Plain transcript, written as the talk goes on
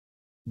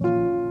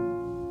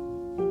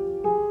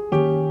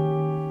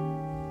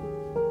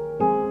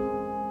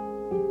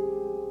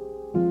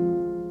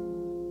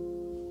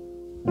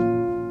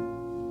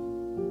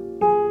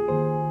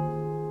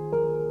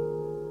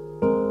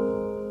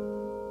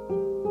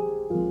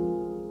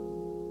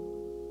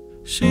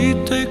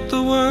She'd take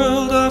the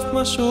world off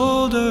my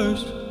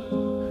shoulders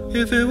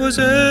if it was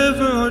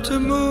ever hard to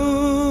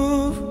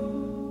move.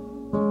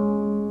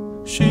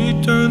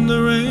 She'd turn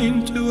the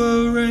rain to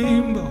a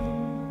rainbow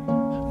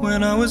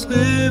when I was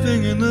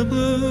living in the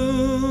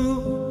blue.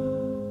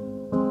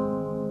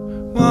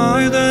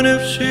 Why then,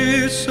 if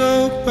she's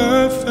so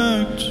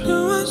perfect,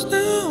 do I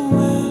still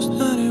wish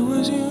that it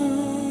was you?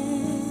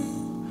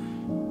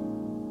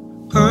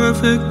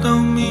 Perfect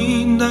don't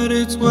mean that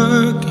it's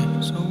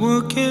working, so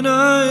what can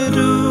I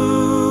do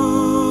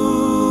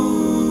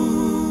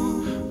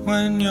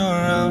when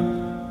you're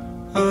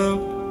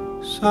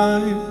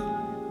outside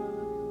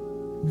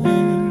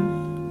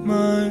in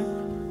my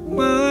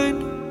mind?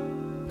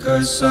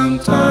 'Cause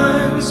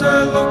sometimes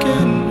I look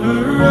in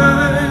her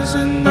eyes,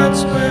 and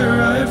that's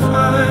where I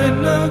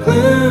find a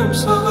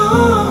glimpse of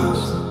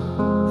us.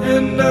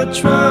 And I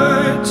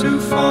try to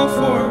fall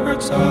for her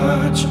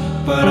touch,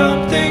 but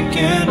I'm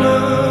thinking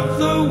of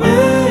the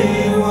way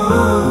it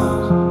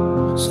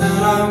was.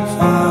 Said I'm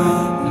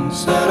fine and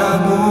said I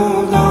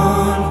moved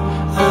on.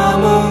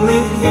 I'm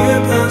only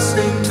here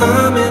passing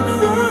time in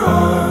her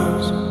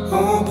arms,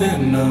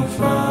 hoping I'll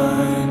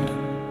find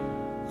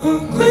a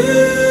glimpse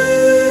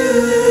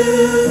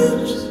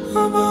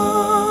of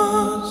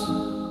us.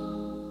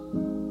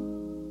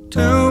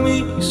 Tell me,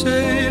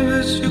 save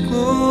us your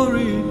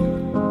glory.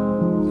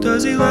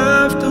 Does he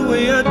laugh the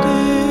way I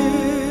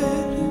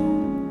did?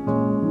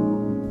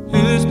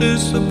 Is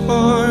this a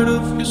part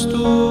of your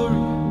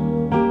story,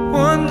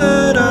 one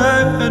that I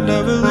had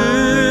never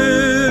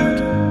lived?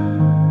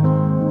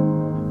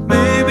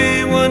 Maybe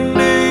one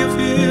day you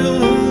feel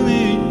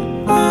lonely,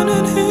 and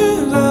in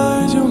his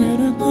eyes you'll get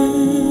a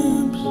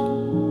glimpse.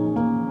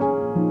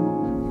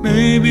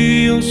 Maybe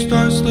you'll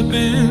start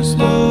slipping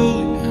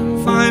slowly and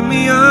find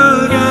me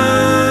again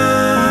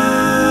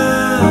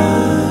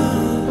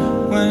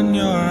when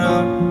you're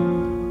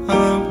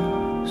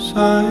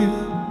outside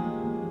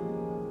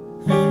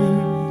in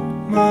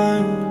my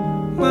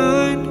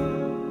mind.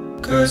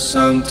 'Cause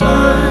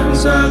sometimes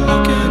I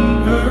look in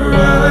her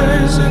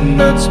eyes, and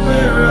that's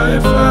where I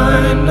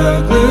find a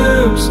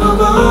glimpse of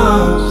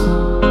us.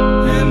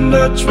 And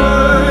I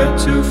try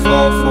to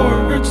fall for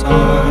her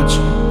touch,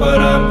 but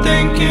I'm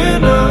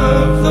thinking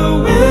of the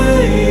way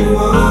it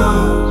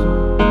was.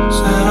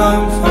 Said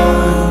I'm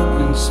fine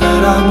and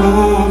said I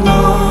moved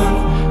on.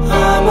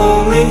 I'm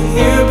only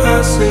here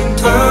passing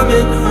time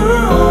in her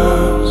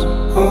arms,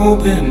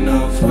 hoping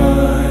I'll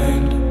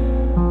find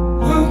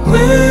a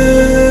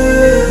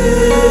glimpse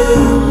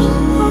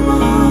of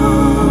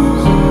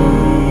us.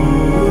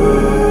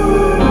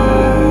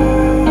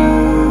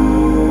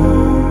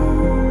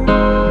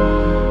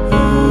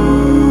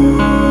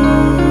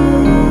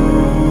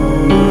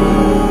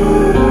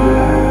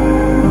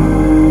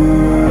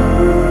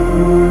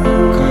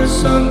 'Cause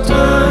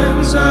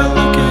sometimes I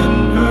look in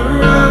her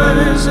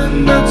eyes, and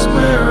that's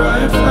where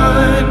I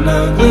find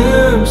a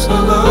glimpse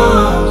of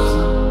us.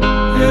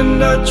 And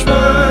I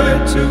try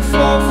to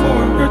fall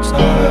for her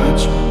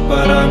touch,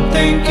 but I'm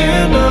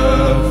thinking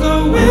of the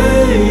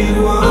way it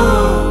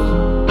was.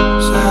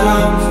 Said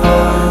I'm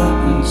fine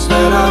and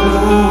said I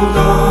moved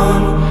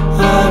on.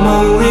 I'm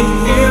only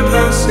here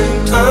passing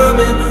time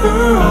in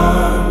her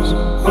arms,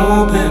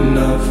 hoping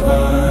I'll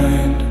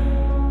find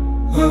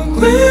a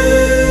glimpse